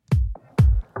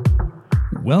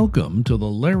Welcome to the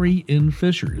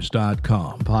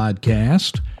LarryInFishers.com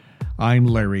podcast. I'm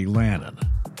Larry Lannon.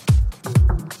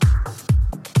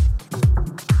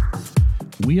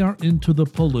 We are into the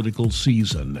political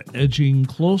season, edging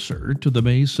closer to the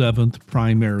May 7th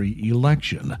primary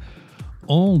election.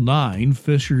 All 9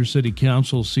 Fishers City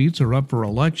Council seats are up for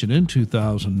election in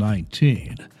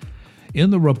 2019. In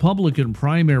the Republican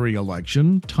primary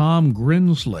election, Tom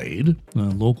Grinslade, a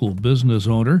local business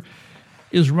owner,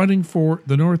 is running for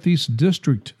the Northeast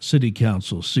District City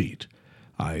Council seat.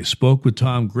 I spoke with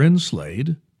Tom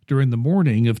Grinslade during the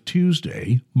morning of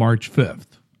Tuesday, March 5th.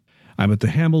 I'm at the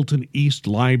Hamilton East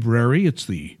Library. It's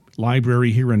the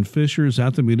library here in Fishers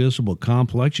at the Municipal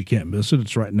Complex. You can't miss it.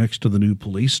 It's right next to the new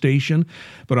police station.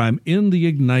 But I'm in the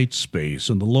Ignite space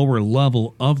in the lower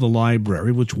level of the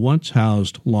library, which once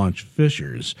housed Launch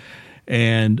Fishers.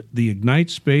 And the Ignite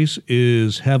space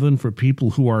is heaven for people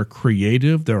who are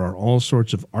creative. There are all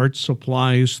sorts of art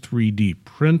supplies, 3D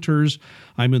printers.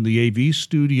 I'm in the AV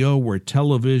studio where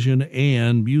television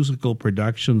and musical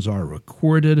productions are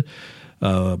recorded.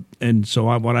 And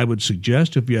so what I would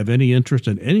suggest, if you have any interest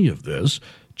in any of this,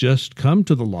 just come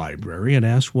to the library and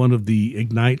ask one of the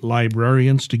Ignite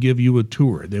librarians to give you a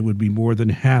tour. They would be more than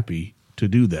happy to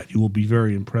do that. You will be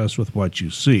very impressed with what you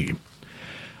see.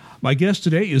 My guest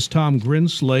today is Tom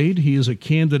Grinslade. He is a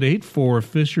candidate for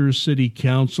Fishers City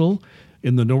Council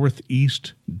in the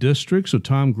Northeast District. So,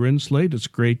 Tom Grinslade, it's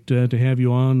great to have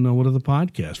you on one of the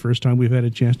podcasts. First time we've had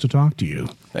a chance to talk to you.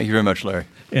 Thank you very much, Larry.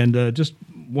 And just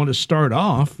want to start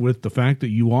off with the fact that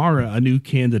you are a new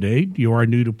candidate. You are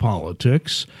new to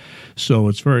politics.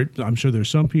 So I'm sure there's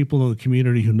some people in the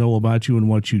community who know about you and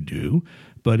what you do,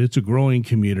 but it's a growing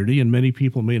community and many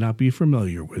people may not be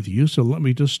familiar with you. So let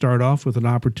me just start off with an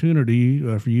opportunity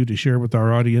for you to share with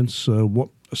our audience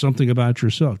something about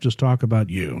yourself. Just talk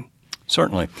about you.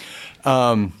 Certainly.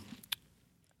 I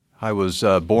was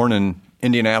born in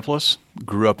Indianapolis,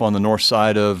 grew up on the north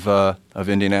side of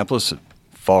Indianapolis,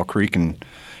 Fall Creek and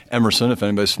Emerson, if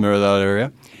anybody's familiar with that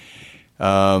area.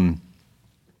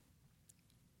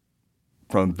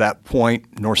 From that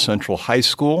point, North Central High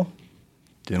School.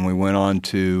 Then we went on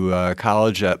to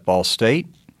college at Ball State,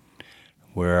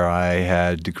 where I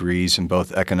had degrees in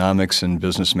both economics and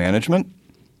business management.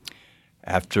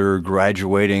 After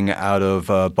graduating out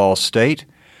of Ball State,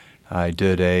 I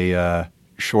did a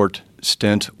short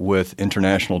stint with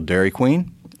International Dairy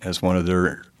Queen as one of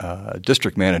their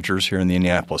district managers here in the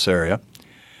Indianapolis area,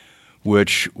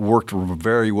 which worked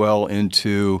very well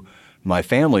into my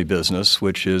family business,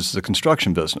 which is the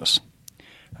construction business.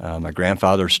 My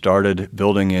grandfather started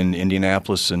building in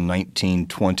Indianapolis in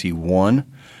 1921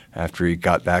 after he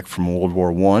got back from World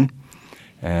War I.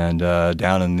 And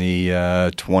down in the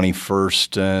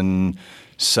 21st and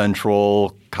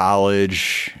Central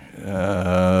College,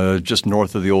 just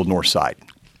north of the old North Side,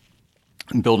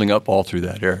 and building up all through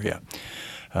that area.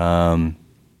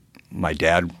 My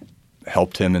dad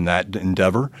helped him in that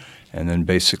endeavor, and then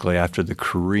basically after the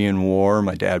Korean War,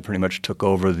 my dad pretty much took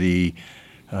over the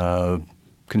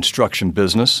construction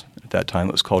business. At that time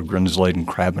it was called Grinslade and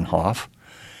Krabenhoff,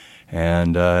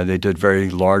 and they did very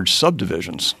large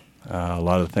subdivisions. A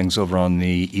lot of things over on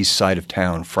the east side of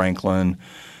town, Franklin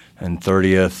and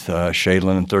 30th,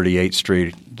 Shadeland and 38th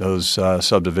Street, those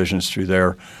subdivisions through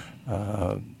there,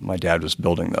 my dad was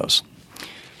building those.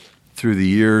 Through the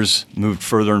years, moved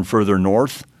further and further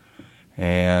north,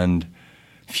 and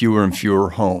fewer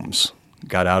homes.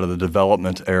 Got out of the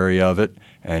development area of it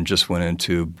and just went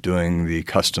into doing the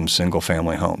custom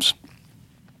single-family homes.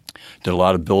 Did a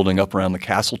lot of building up around the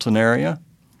Castleton area,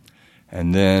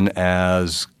 and then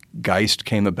as Geist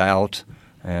came about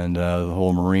and the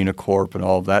whole Marina Corp and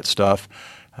all of that stuff,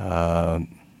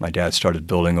 my dad started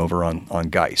building over on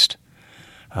Geist.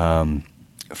 From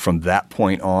that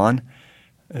point on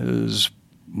is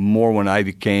more when I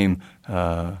became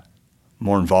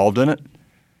more involved in it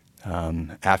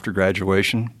after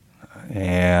graduation,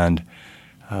 and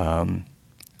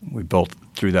we built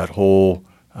through that whole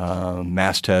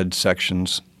masthead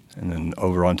sections and then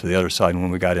over onto the other side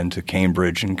when we got into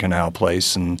Cambridge and Canal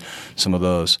Place and some of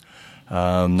those.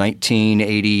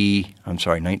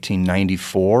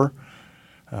 1994,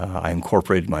 I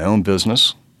incorporated my own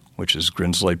business, which is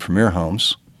Grinslade Premier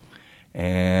Homes.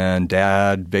 And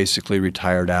Dad basically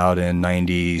retired out in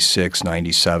 96,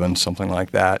 97, something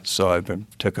like that. So I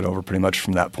took it over pretty much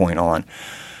from that point on.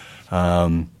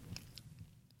 From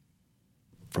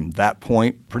that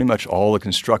point, pretty much all the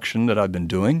construction that I've been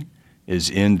doing is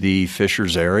in the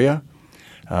Fishers area.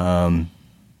 Way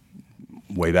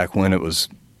back when it was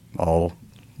all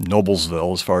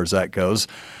Noblesville as far as that goes.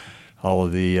 all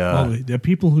of the the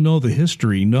people who know the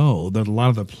history know that a lot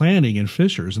of the planning in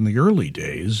Fishers in the early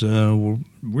days,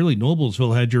 really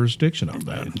Noblesville had jurisdiction on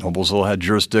that. Noblesville had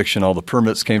jurisdiction. All the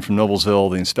permits came from Noblesville.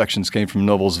 The inspections came from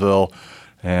Noblesville,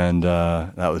 and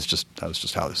that was just how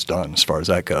it's done as far as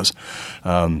that goes.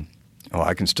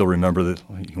 I can still remember that.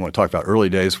 You want to talk about early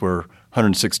days where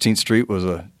 116th Street was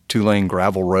a 2-lane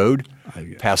gravel road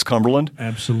past Cumberland.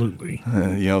 Absolutely.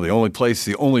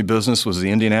 The only business was the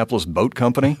Indianapolis Boat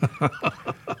Company.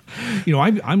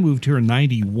 I moved here in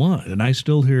 91, and I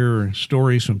still hear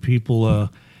stories from people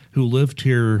who lived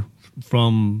here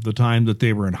from the time that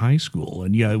they were in high school.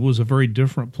 And, it was a very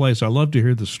different place. I love to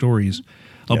hear the stories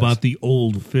about the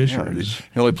old Fishers.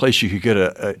 The only place you could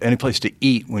get any place to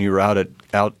eat when you were out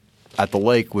at the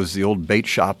lake was the old bait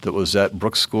shop that was at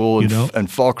Brooks School and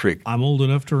Fall Creek. I'm old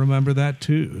enough to remember that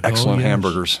too. Excellent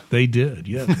hamburgers. They did,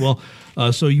 yes. Well,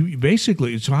 so you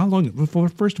basically, how long,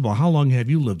 first of all, how long have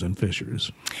you lived in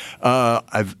Fishers?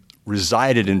 I've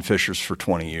resided in Fishers for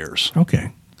 20 years.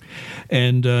 Okay.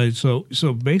 And so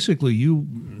basically you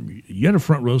had a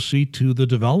front row seat to the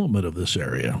development of this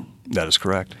area. That is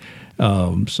correct.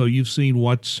 So you've seen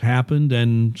what's happened,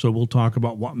 and so we'll talk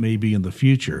about what may be in the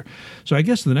future. So I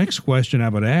guess the next question I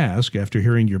would ask after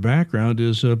hearing your background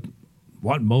is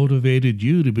what motivated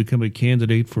you to become a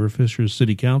candidate for Fishers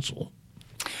City Council?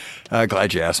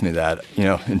 Glad you asked me that.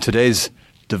 In today's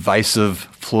divisive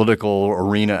political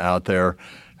arena out there,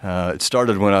 it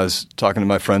started when I was talking to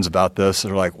my friends about this.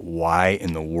 They're like, why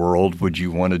in the world would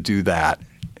you want to do that?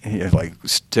 Like,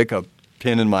 stick a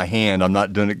pin in my hand. I'm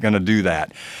not going to do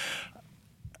that.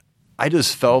 I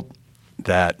just felt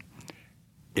that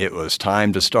it was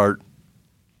time to start,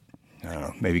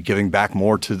 maybe giving back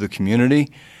more to the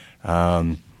community.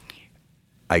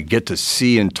 I get to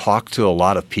see and talk to a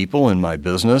lot of people in my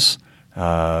business,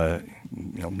 not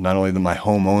only my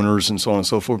homeowners and so on and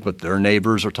so forth, but their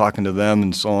neighbors are talking to them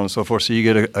and so on and so forth. So you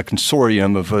get a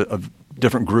consortium of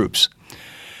different groups.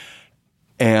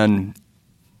 And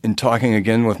in talking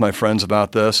again with my friends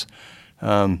about this,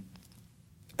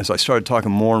 as I started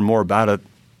talking more and more about it,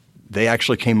 they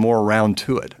actually came more around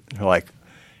to it. They're like,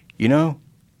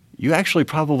 you actually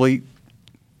probably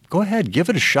go ahead, give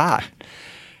it a shot.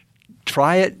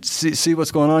 Try it, see what's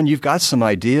going on. You've got some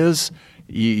ideas.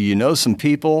 You know some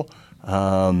people.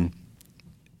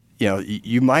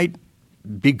 You might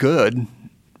be good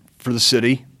for the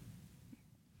city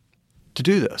to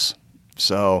do this.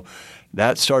 So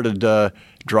that started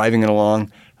driving it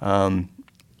along. I've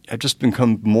just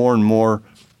become more and more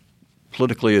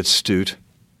politically astute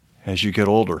as you get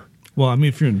older. Well,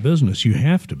 if you're in business, you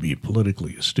have to be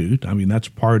politically astute. That's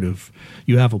part of,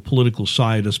 you have a political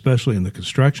side, especially in the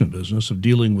construction business, of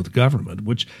dealing with government,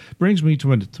 which brings me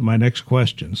to my next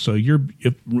question. So you're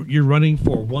running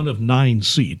for one of 9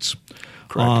 seats.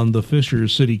 Correct. On the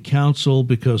Fishers City Council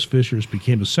because Fishers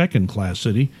became a second-class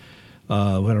city. We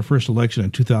had our first election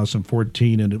in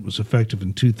 2014, and it was effective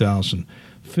in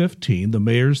 2015. The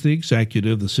mayor's the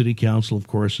executive. The city council, of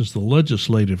course, is the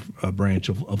legislative branch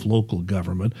of local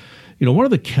government. One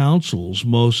of the council's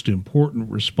most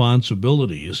important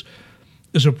responsibilities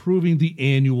is approving the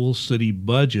annual city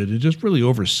budget and just really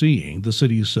overseeing the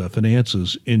city's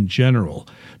finances in general.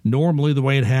 Normally, the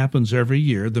way it happens every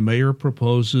year, the mayor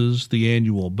proposes the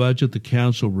annual budget, the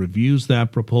council reviews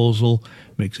that proposal,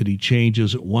 makes any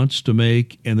changes it wants to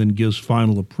make, and then gives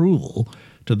final approval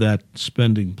to that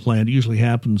spending plan. It usually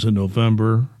happens in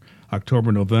October,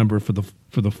 November for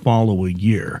the following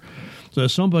year. So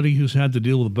as somebody who's had to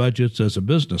deal with budgets as a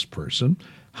business person,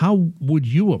 how would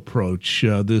you approach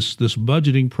this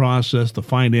budgeting process, the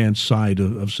finance side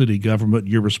of city government?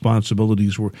 Your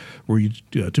responsibilities were you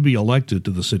to be elected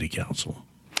to the city council?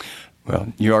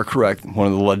 Well, you are correct.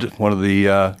 One of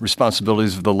the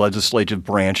responsibilities of the legislative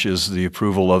branch is the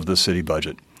approval of the city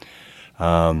budget,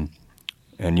 and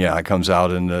it comes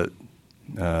out in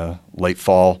the late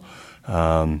fall.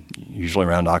 Usually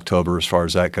around October, as far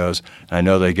as that goes. And I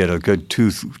know they get a good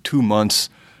two months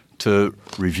to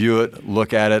review it,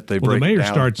 look at it. The mayor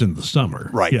starts in the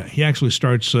summer. Right. Yeah, he actually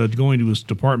starts going to his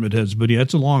department heads. But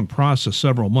it's a long process,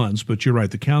 several months. But you're right,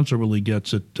 the council really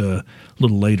gets it a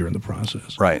little later in the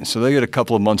process. Right. So they get a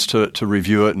couple of months to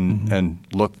review it and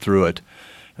look through it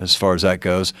as far as that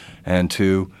goes, and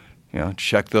to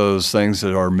check those things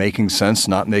that are making sense,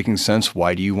 not making sense.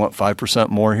 Why do you want 5%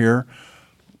 more here?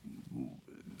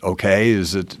 Okay,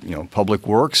 is it public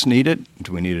works need it?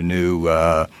 Do we need a new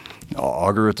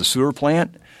auger at the sewer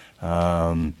plant?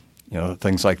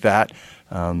 Things like that.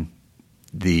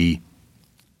 The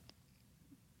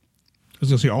was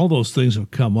going to say, all those things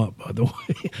have come up, by the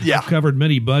way. Yeah. I've covered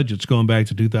many budgets going back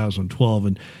to 2012,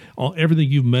 and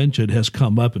everything you've mentioned has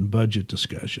come up in budget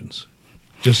discussions,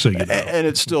 just so you know. And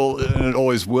it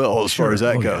always will as far as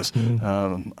that goes. Yeah.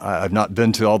 Mm-hmm. I've not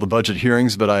been to all the budget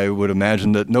hearings, but I would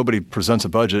imagine that nobody presents a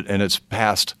budget and it's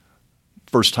passed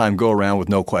first time go around with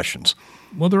no questions.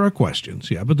 Well, there are questions,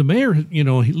 yeah. But the mayor, at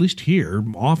least here,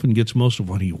 often gets most of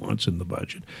what he wants in the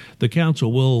budget. The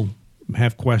council will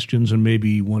have questions and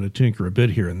maybe want to tinker a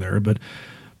bit here and there. But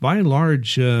by and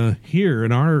large, here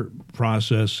in our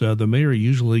process, the mayor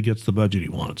usually gets the budget he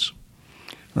wants.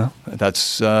 Well,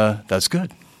 that's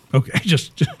good. Okay,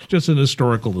 just an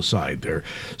historical aside there.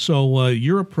 So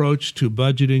your approach to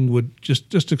budgeting would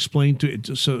just explain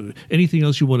so anything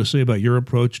else you want to say about your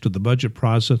approach to the budget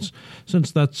process,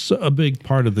 since that's a big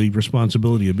part of the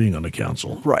responsibility of being on the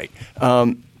council. Right.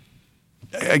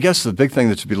 I guess the big thing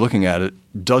that to be looking at it,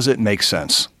 does it make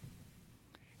sense?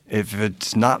 If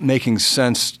it's not making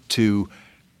sense to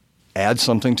add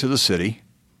something to the city,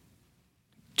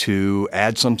 to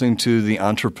add something to the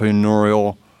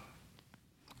entrepreneurial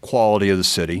quality of the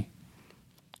city,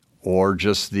 or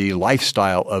just the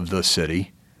lifestyle of the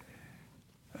city,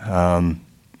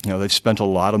 they've spent a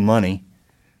lot of money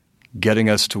getting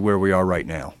us to where we are right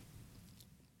now.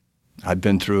 I've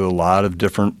been through a lot of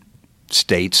different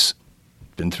states,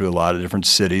 been through a lot of different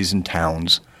cities and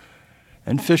towns,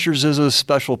 and Fishers is a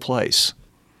special place.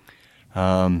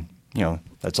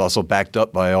 That's also backed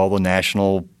up by all the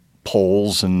national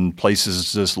polls and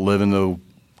places just live in the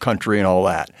country and all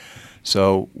that.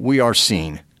 So we are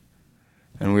seen,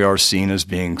 and we are seen as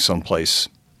being someplace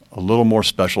a little more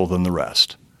special than the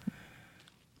rest.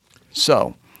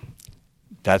 So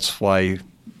that's why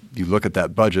you look at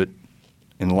that budget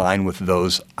in line with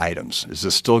those items. Is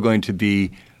this still going to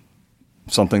be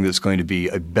something that's going to be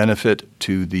a benefit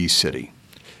to the city?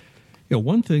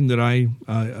 One thing that I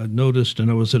noticed,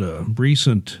 and I was at a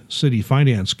recent City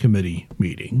Finance Committee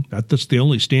meeting. That's the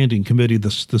only standing committee the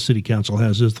City Council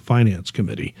has, is the Finance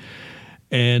Committee.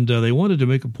 And they wanted to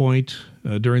make a point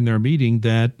during their meeting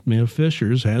that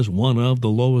Fishers has one of the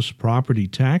lowest property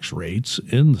tax rates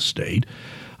in the state.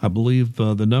 I believe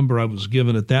the number I was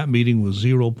given at that meeting was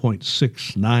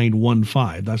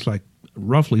 0.6915. That's like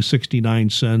roughly 69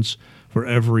 cents for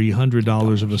every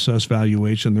 $100 of assessed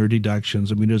valuation. There are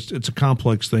deductions. I mean, it's a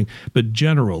complex thing, but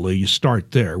generally you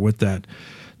start there with that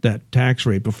tax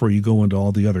rate before you go into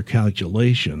all the other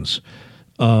calculations.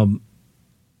 How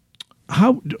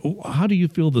do you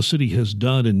feel the city has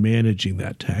done in managing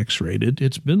that tax rate?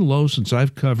 It's been low since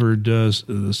I've covered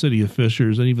the city of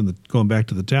Fishers, and even going back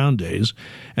to the town days,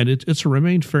 and it's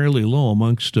remained fairly low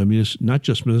amongst not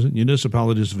just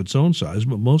municipalities of its own size,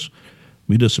 but most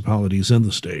municipalities in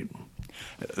the state.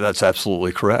 That's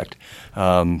absolutely correct.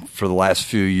 For the last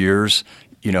few years,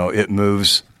 it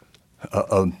moves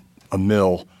a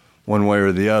mill one way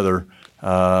or the other.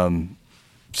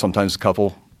 Sometimes a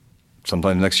couple.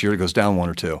 Sometimes next year it goes down one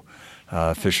or two.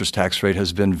 Fishers' tax rate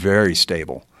has been very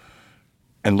stable.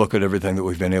 And look at everything that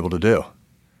we've been able to do.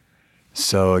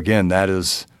 So again,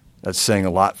 that's saying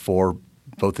a lot for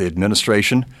both the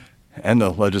administration and the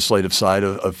legislative side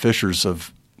of Fishers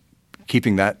of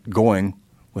keeping that going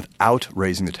without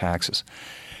raising the taxes.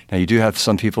 Now, you do have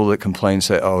some people that complain,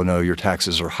 say, oh, no, your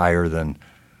taxes are higher than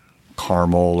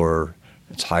Carmel, or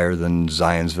it's higher than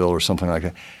Zionsville or something like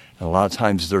that. And a lot of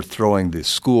times they're throwing the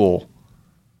school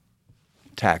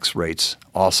tax rates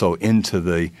also into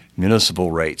the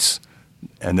municipal rates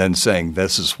and then saying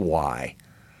this is why.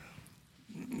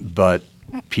 But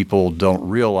people don't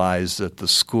realize that the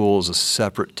school is a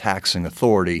separate taxing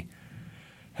authority,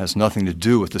 has nothing to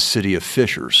do with the city of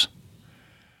Fishers.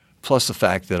 Plus the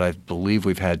fact that I believe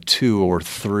we've had 2 or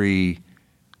 3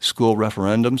 school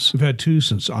referendums. We've had 2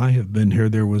 since I have been here.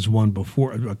 There was one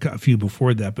before, a few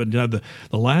before that, but now the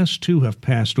last 2 have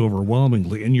passed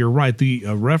overwhelmingly. And you're right, the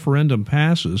referendum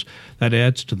passes, that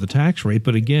adds to the tax rate.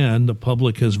 But again, the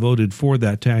public has voted for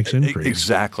that tax increase.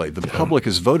 Exactly. The public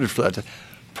has voted for that.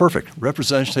 Perfect.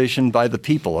 Representation by the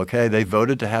people, okay? They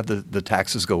voted to have the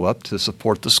taxes go up to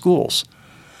support the schools.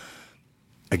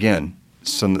 Again,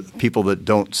 some people that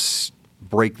don't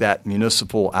break that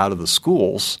municipal out of the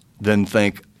schools then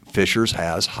think Fishers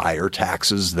has higher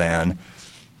taxes than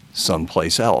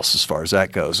someplace else as far as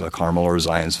that goes, Carmel or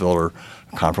Zionsville or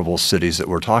comparable cities that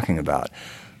we're talking about.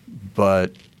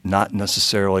 But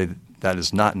that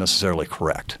is not necessarily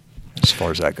correct. as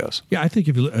far as that goes. Yeah, I think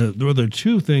if you, there are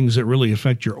two things that really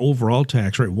affect your overall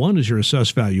tax rate. One is your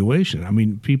assessed valuation. I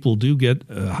mean, people do get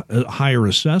higher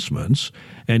assessments,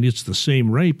 and it's the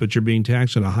same rate, but you're being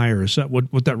taxed at a higher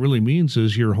assessment. What that really means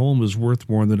is your home is worth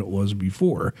more than it was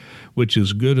before, which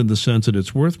is good in the sense that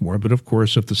it's worth more. But of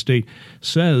course, if the state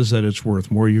says that it's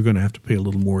worth more, you're going to have to pay a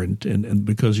little more, and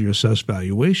because your assessed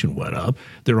valuation went up.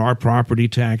 There are property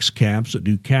tax caps that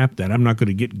do cap that. I'm not going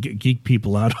to get geek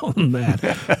people out on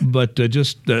that, but I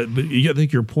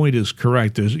think your point is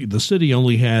correct. The city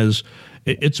only has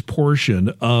its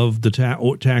portion of the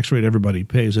tax rate everybody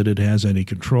pays that it has any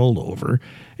control over.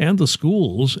 And the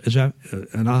schools,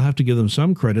 and I'll have to give them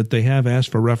some credit, they have asked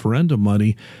for referendum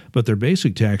money, but their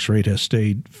basic tax rate has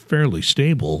stayed fairly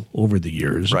stable over the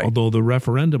years, right, although the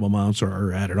referendum amounts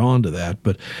are added on to that.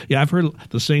 But yeah, I've heard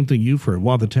the same thing you've heard.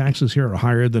 While the taxes here are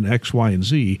higher than X, Y, and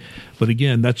Z, but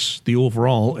again, that's the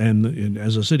overall. And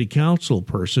as a city council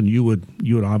person, you would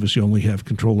obviously only have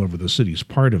control over the city's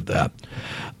part of that.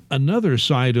 Another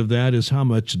side of that is how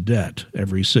much debt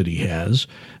every city has.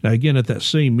 Now, again, at that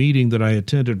same meeting that I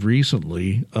attended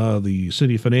recently, the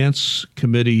City Finance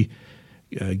Committee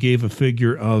gave a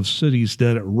figure of cities'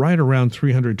 debt at right around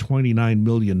 $329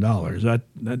 million.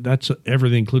 That's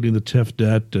everything, including the TIF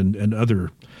debt and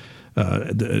other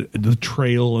the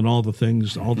trail and all the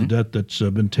things, all the debt that's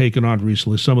been taken on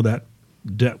recently. Some of that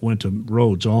debt went to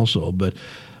roads also, but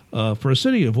for a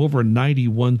city of over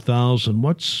 91,000,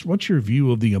 what's your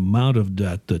view of the amount of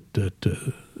debt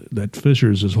that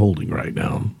Fishers is holding right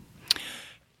now?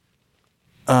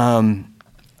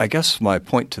 I guess my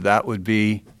point to that would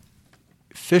be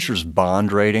Fishers'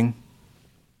 bond rating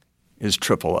is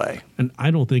AAA. And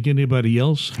I don't think anybody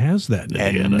else has that.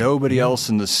 And nobody else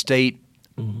in the state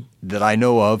that I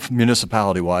know of,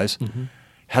 municipality-wise,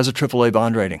 has a AAA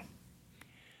bond rating.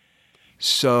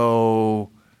 So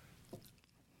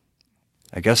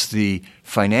I guess the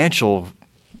financial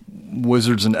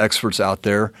wizards and experts out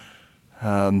there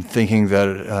thinking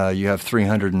that you have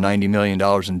 $390 million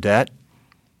in debt,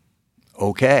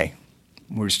 okay,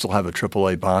 we still have a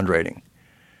AAA bond rating.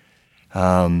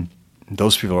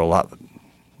 Those people are a lot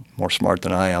more smart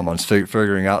than I am on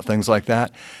figuring out things like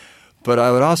that. But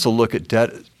I would also look at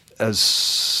debt as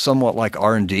somewhat like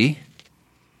R&D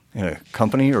in a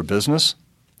company or business.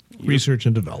 Research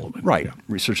and development. Right, yeah.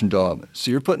 Research and development. So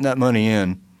you're putting that money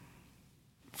in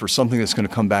for something that's going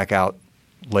to come back out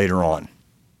later on.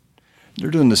 They're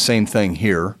doing the same thing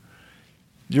here.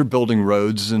 You're building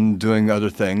roads and doing other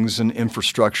things and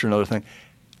infrastructure and other things.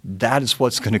 That is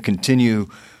what's going to continue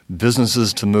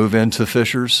businesses to move into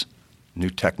Fishers,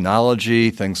 new technology,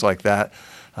 things like that.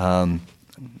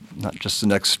 Not just the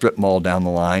next strip mall down the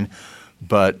line,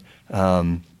 but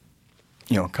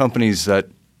companies that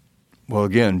will,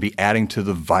 again, be adding to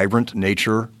the vibrant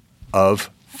nature of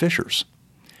Fishers.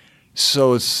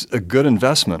 So it's a good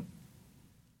investment.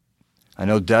 I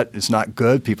know debt is not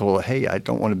good. People, hey, I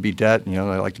don't want to be debt.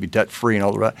 I like to be debt-free and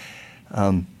all the rest.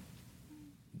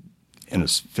 In the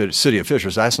city of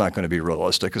Fishers, that's not going to be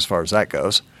realistic as far as that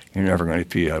goes. You're never going to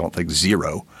be, I don't think,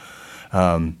 zero.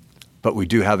 But we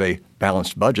do have a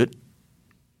balanced budget,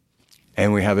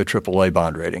 and we have a AAA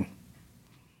bond rating.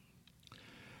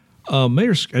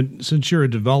 Mayor, since you're a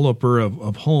developer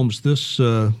of homes, this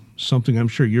something I'm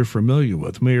sure you're familiar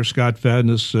with. Mayor Scott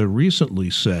Fadness recently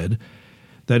said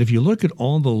that if you look at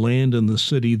all the land in the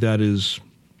city that is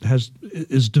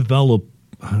developed,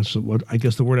 so what I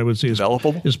guess the word I would say is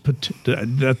developable.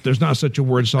 That there's not such a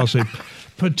word, so I'll say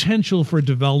potential for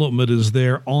development is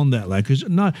there on that land, because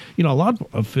not a lot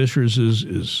of Fishers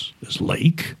is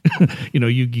lake.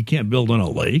 You can't build on a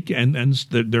lake, and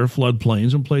there are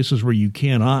floodplains and places where you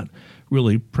cannot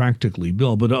really practically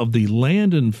build. But of the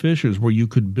land in Fishers where you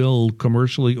could build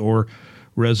commercially or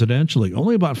residentially,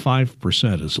 only about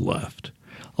 5% is left.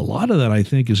 A lot of that, I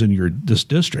think, is in this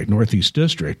district, Northeast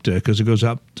District, because it goes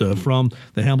up from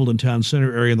the Hamilton Town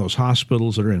Center area and those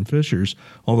hospitals that are in Fishers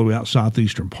all the way out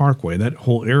Southeastern Parkway. That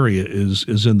whole area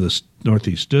is in this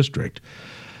Northeast District.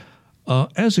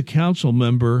 As a council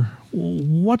member,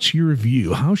 what's your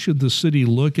view? How should the city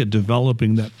look at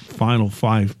developing that final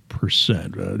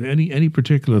 5%? Any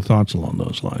particular thoughts along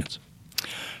those lines?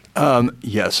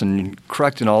 Yes, and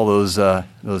correct in all those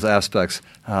aspects.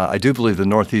 I do believe the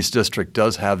Northeast District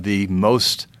does have the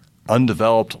most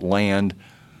undeveloped land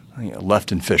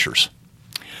left in Fishers.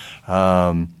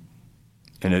 And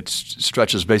it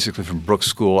stretches basically from Brooks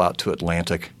School out to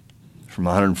Atlantic, from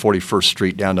 141st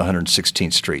Street down to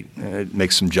 116th Street. It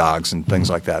makes some jogs and things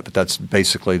like that, but that's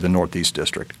basically the Northeast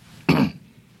District.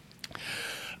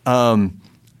 I'm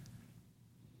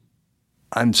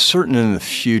certain in the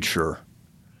future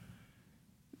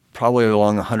probably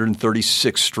along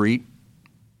 136th Street.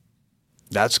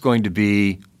 That's going to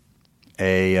be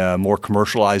a more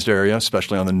commercialized area,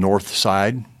 especially on the north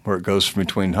side, where it goes from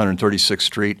between 136th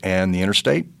Street and the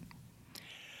interstate.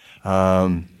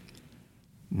 My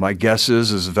guess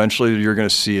is eventually you're going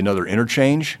to see another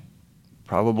interchange,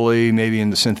 probably maybe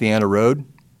in the Cynthiana Road.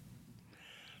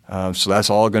 So that's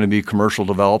all going to be commercial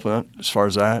development as far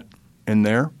as that in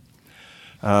there.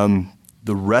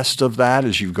 The rest of that,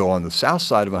 as you go on the south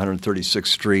side of 136th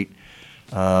Street,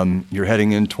 you're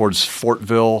heading in towards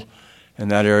Fortville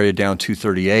and that area down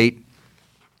 238.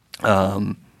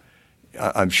 I'm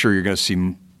sure you're going to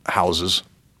see houses,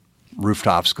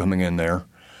 rooftops coming in there.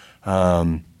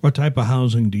 What type of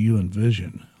housing do you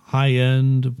envision?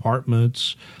 High-end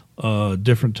apartments,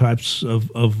 different types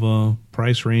of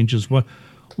price ranges? What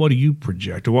do you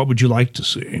project, or what would you like to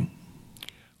see?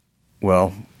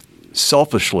 Well,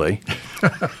 selfishly,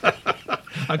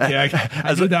 okay,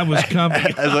 I knew that was coming.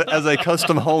 as a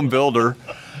custom home builder,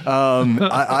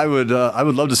 I would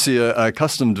love to see a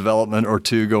custom development or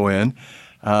two go in.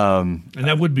 And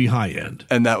that would be high end.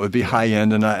 And that would be high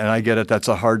end, and I get it. That's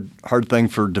a hard thing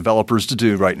for developers to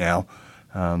do right now.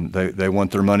 They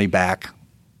want their money back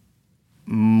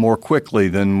more quickly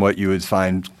than what you would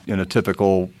find in a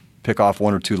typical pick off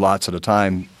one or two lots at a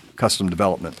time custom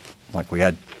development like we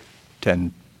had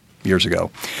 10 years ago.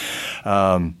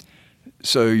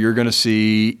 So you're going to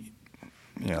see,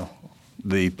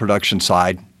 the production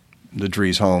side, the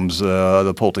Dries homes,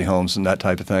 the Pulte homes, and that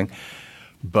type of thing.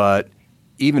 But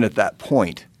even at that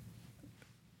point,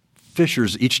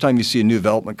 Fishers, each time you see a new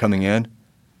development coming in,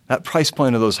 that price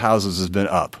point of those houses has been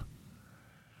up.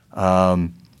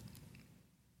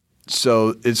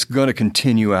 So it's going to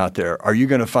continue out there. Are you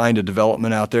going to find a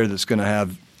development out there that's going to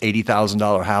have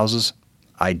 $80,000 houses?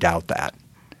 I doubt that.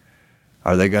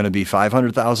 Are they going to be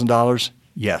 $500,000?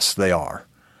 Yes, they are.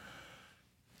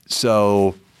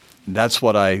 So that's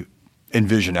what I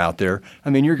envision out there. I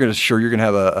mean, you're going to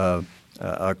have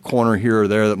a corner here or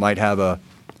there that might have a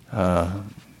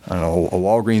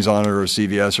Walgreens on it or a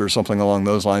CVS or something along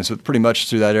those lines. But pretty much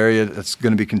through that area, it's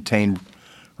going to be contained,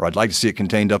 or I'd like to see it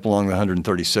contained up along the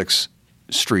 136th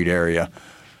Street area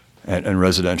and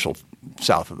residential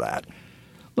south of that.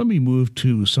 Let me move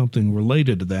to something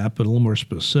related to that, but a little more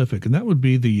specific, and that would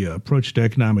be the approach to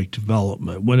economic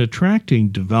development. When attracting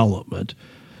development,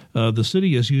 the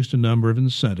city has used a number of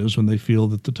incentives when they feel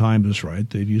that the time is right.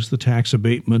 They've used the tax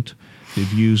abatement.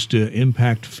 They've used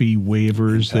impact fee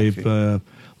waivers. They've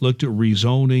looked at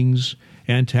rezonings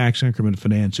and tax increment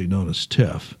financing, known as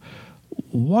TIF.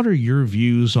 What are your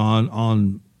views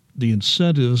on the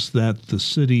incentives that the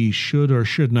city should or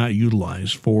should not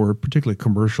utilize for particularly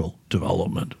commercial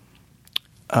development?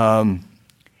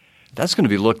 That's going to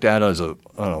be looked at as on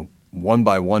a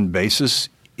one-by-one basis.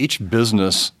 Each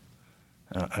business,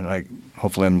 and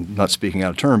hopefully I'm not speaking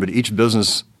out of turn, but each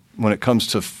business, when it comes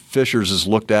to Fishers, is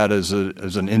looked at as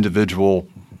an individual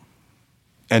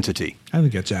entity. I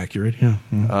think that's accurate, yeah.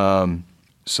 Mm-hmm.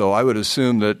 So I would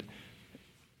assume that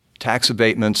tax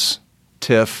abatements,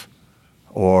 TIF,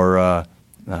 or I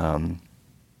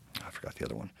forgot the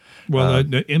other one. Well,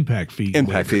 the impact fee.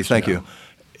 Impact fee, thank you,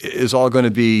 is all going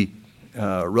to be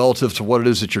relative to what it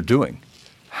is that you're doing.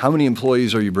 How many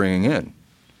employees are you bringing in?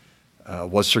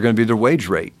 What's going to be their wage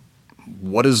rate?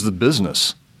 What is the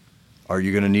business? Are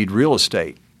you going to need real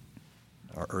estate?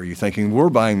 Are you thinking we're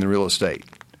buying the real estate?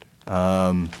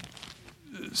 Some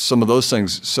of those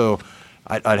things. So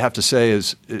I'd have to say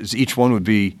is each one would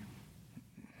be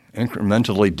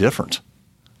incrementally different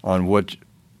on what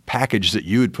package that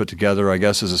you would put together, I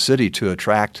guess, as a city to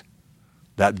attract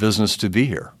that business to be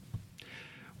here.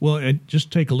 Well, and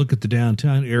just take a look at the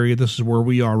downtown area. This is where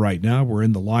we are right now. We're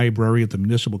in the library at the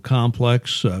municipal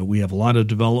complex. We have a lot of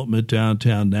development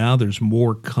downtown now. There's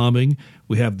more coming.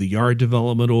 We have the yard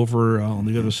development over on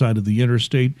the other side of the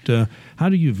interstate. How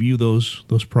do you view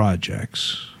those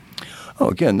projects? Oh,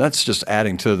 again, that's just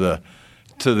adding to the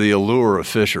allure of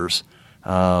Fishers.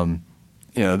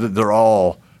 They're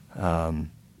all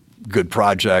good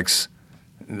projects.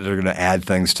 They're going to add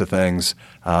things to things.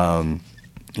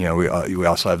 We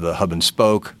also have the Hub and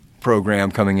Spoke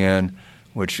program coming in,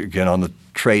 which again on the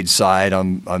trade side,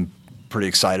 I'm pretty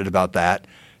excited about that.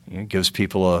 It gives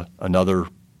people another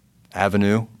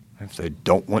avenue if they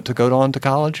don't want to go on to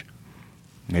college.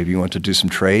 Maybe you want to do some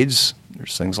trades.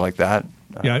 There's things like that.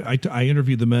 Yeah, I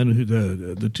interviewed the men who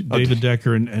David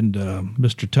Decker and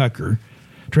Mr. Tucker,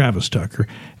 Travis Tucker,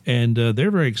 and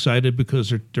they're very excited because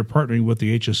they're partnering with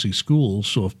the HSC schools.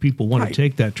 So if people want to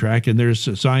take that track, and there's,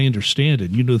 as I understand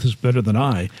it, you know this better than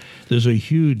I, there's a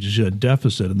huge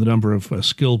deficit in the number of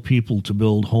skilled people to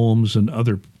build homes and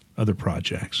other other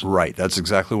projects. Right. That's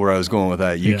exactly where I was going with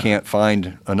that. You can't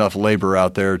find enough labor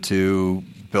out there to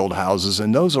build houses,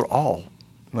 and those are all,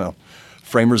 well,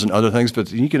 framers and other things,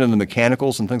 but you get into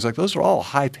mechanicals and things like those are all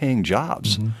high-paying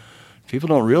jobs. Mm-hmm. People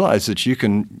don't realize that you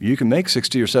can make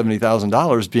 $60,000 or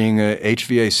 $70,000 being a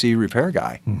HVAC repair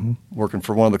guy working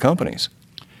for one of the companies.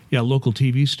 Yeah, a local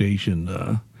TV station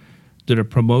did a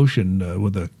promotion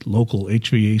with a local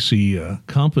HVAC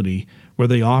company where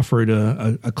they offered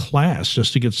a class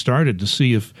just to get started to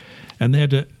see if, and they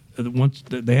had to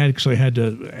actually had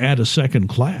to add a second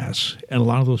class, and a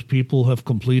lot of those people have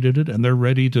completed it and they're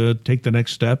ready to take the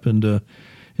next step into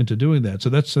doing that. So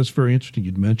that's very interesting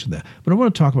you'd mentioned that. But I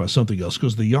want to talk about something else,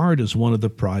 because the Yard is one of the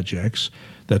projects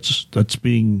that's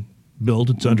being built.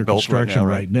 It's under construction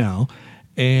right now.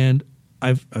 And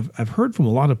I've heard from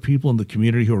a lot of people in the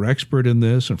community who are expert in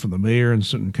this, and from the mayor and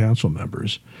certain council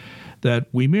members, that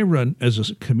we may as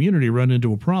a community run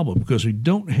into a problem because we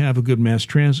don't have a good mass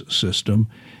transit system.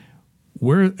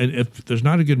 And if there's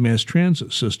not a good mass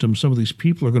transit system, some of these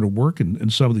people are going to work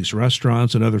in some of these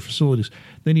restaurants and other facilities.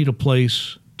 They need a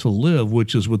place to live,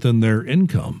 which is within their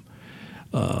income.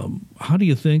 How do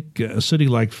you think a city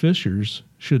like Fishers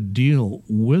should deal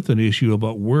with an issue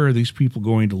about where are these people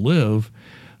going to live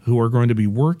who are going to be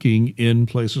working in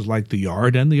places like the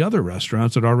Yard and the other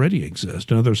restaurants that already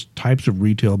exist and other types of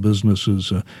retail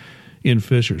businesses in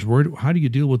Fishers? How do you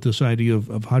deal with this idea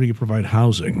of how do you provide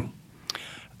housing?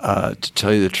 To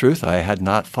tell you the truth, I had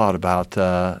not thought about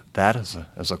that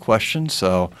as a question,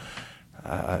 so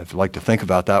I'd like to think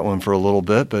about that one for a little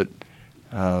bit, but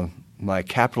my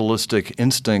capitalistic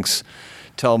instincts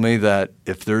tell me that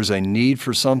if there's a need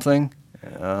for something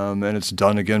and it's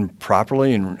done again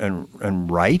properly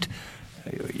and right,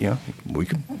 we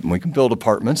can build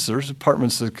apartments. There's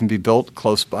apartments that can be built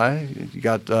close by. You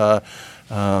got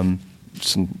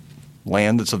some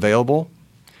land that's available.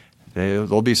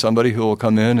 There'll be somebody who will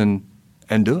come in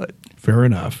and do it. Fair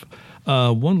enough.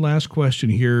 One last question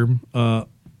here.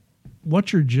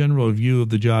 What's your general view of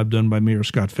the job done by Mayor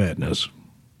Scott Fatness?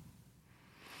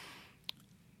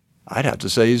 I'd have to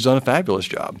say he's done a fabulous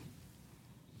job.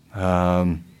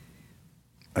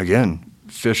 Again,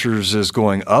 Fishers is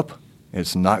going up.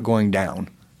 It's not going down,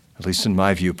 at least in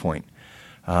my viewpoint.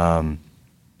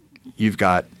 You've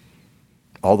got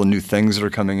all the new things that are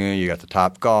coming in. You got the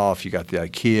Topgolf. You got the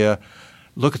IKEA.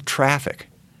 Look at traffic.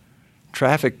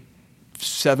 Traffic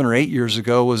 7 or 8 years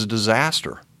ago was a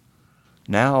disaster.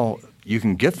 Now you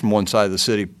can get from one side of the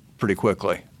city pretty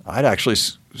quickly. I'd actually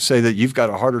say that you've got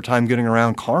a harder time getting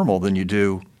around Carmel than you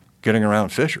do getting around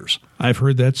Fishers. I've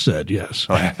heard that said, yes.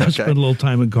 Okay. I spent a little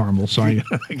time in Carmel, so I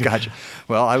gotcha.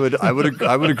 Well, I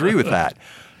would agree with that.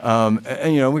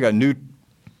 And we got new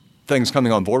things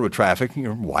coming on board with traffic.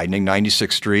 Widening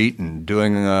 96th Street and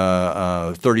doing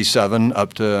 37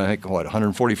 up to I think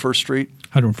 141st Street,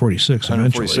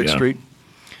 146th Street.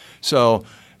 So,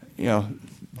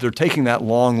 they're taking that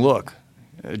long look.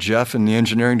 Jeff in the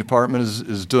engineering department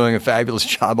is doing a fabulous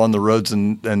job on the roads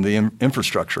and the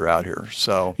infrastructure out here.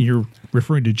 So you're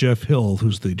referring to Jeff Hill,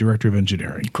 who's the director of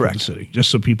engineering for the city,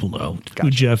 just so people know who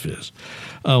Jeff is.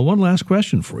 One last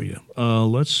question for you.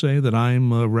 Let's say that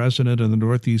I'm a resident in the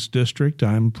Northeast District.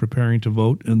 I'm preparing to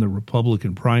vote in the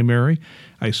Republican primary.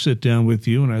 I sit down with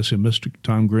you and I say, Mr.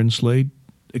 Tom Grinslade,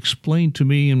 explain to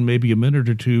me in maybe a minute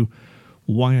or two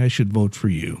why I should vote for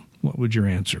you. What would your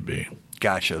answer be?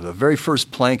 Gotcha. The very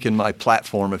first plank in my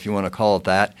platform, if you want to call it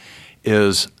that,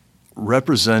 is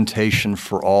representation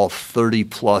for all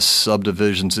 30-plus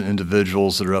subdivisions and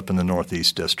individuals that are up in the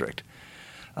Northeast District.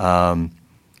 There are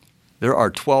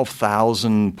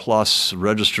 12,000-plus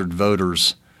registered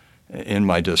voters in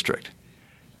my district.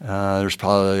 There's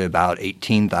probably about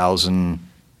 18,000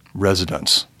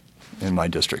 residents in my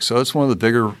district. So it's one of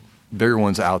the bigger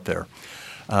ones out there.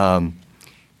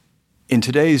 In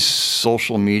today's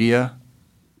social media,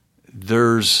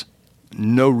 there's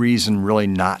no reason really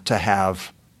not to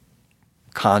have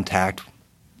contact,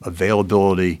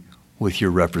 availability with your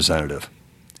representative.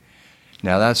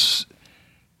 Now, that's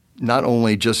not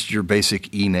only just your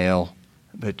basic email,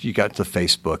 but you got the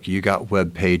Facebook, you got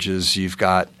web pages, you've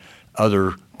got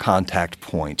other contact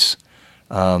points.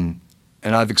 And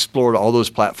I've explored all those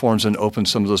platforms and opened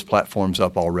some of those platforms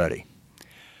up already.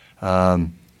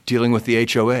 Dealing with the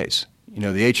HOAs.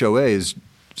 The HOA is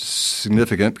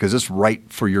significant because it's right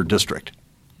for your district.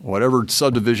 Whatever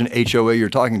subdivision HOA you're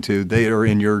talking to, they are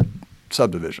in your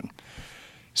subdivision.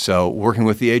 So working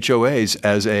with the HOAs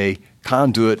as a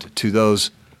conduit to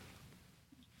those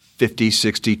 50,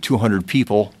 60, 200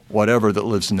 people, whatever, that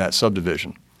lives in that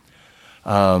subdivision.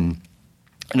 And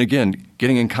again,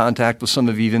 getting in contact with some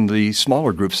of even the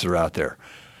smaller groups that are out there.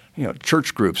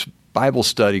 church groups, Bible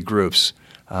study groups,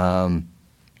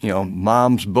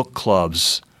 moms book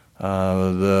clubs,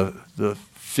 the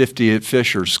 50 at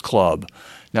Fishers Club.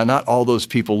 Now, not all those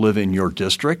people live in your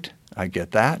district. I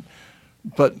get that.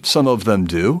 But some of them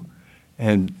do.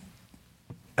 And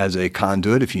as a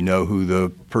conduit, if you know who the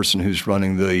person who's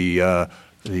running the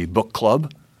book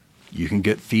club, you can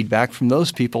get feedback from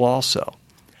those people also.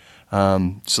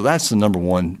 So that's the number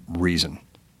one reason.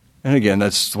 And again,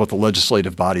 that's what the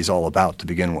legislative body's all about to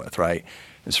begin with, right?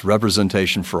 It's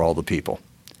representation for all the people.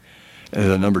 And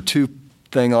the number two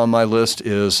thing on my list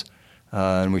is,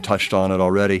 and we touched on it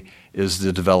already, is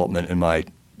the development in my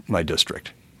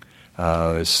district.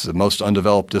 It's the most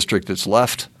undeveloped district that's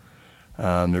left.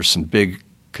 There's some big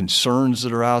concerns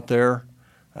that are out there.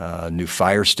 New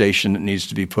fire station that needs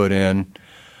to be put in.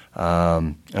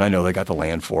 And I know they got the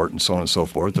land for it and so on and so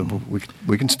forth. Mm-hmm.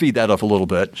 We can speed that up a little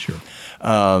bit. Sure.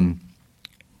 The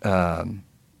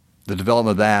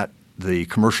development of that, the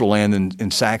commercial land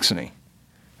in Saxony,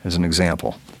 as an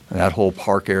example. And that whole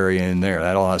park area in there,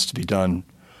 that all has to be done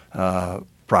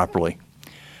properly.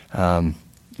 And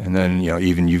then,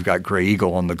 even you've got Gray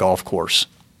Eagle on the golf course.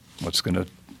 What's going to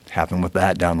happen with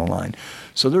that down the line?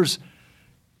 So there's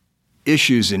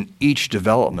issues in each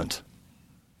development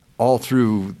all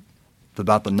through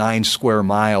about the 9 square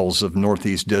miles of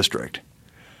Northeast District.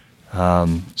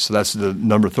 So that's the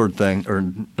number two thing.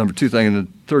 And the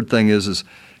third thing is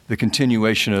the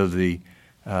continuation of the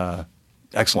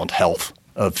excellent health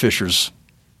of Fishers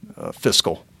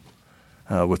fiscal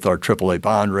with our AAA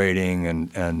bond rating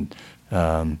and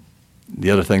the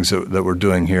other things that we're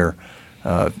doing here.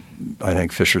 I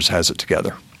think Fishers has it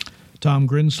together. Tom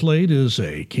Grinslade is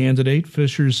a candidate,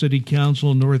 Fishers City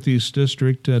Council, Northeast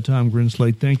District. Tom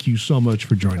Grinslade, thank you so much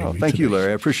for joining me Thank today. you,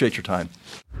 Larry. I appreciate your time.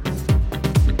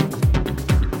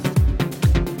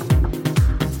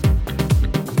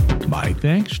 My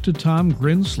thanks to Tom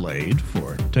Grinslade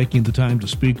for taking the time to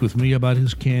speak with me about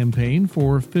his campaign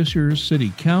for Fishers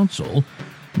City Council,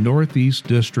 Northeast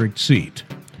District seat.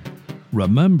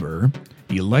 Remember,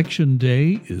 Election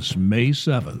Day is May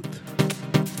 7th.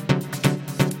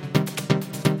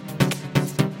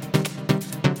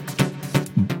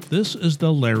 This is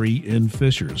the Larry in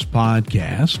Fishers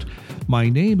podcast. My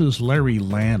name is Larry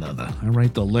Lannon. I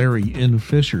write the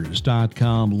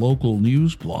LarryInFishers.com local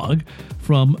news blog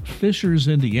from Fishers,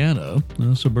 Indiana,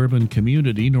 a suburban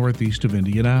community northeast of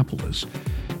Indianapolis.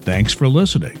 Thanks for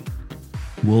listening.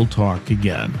 We'll talk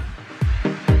again.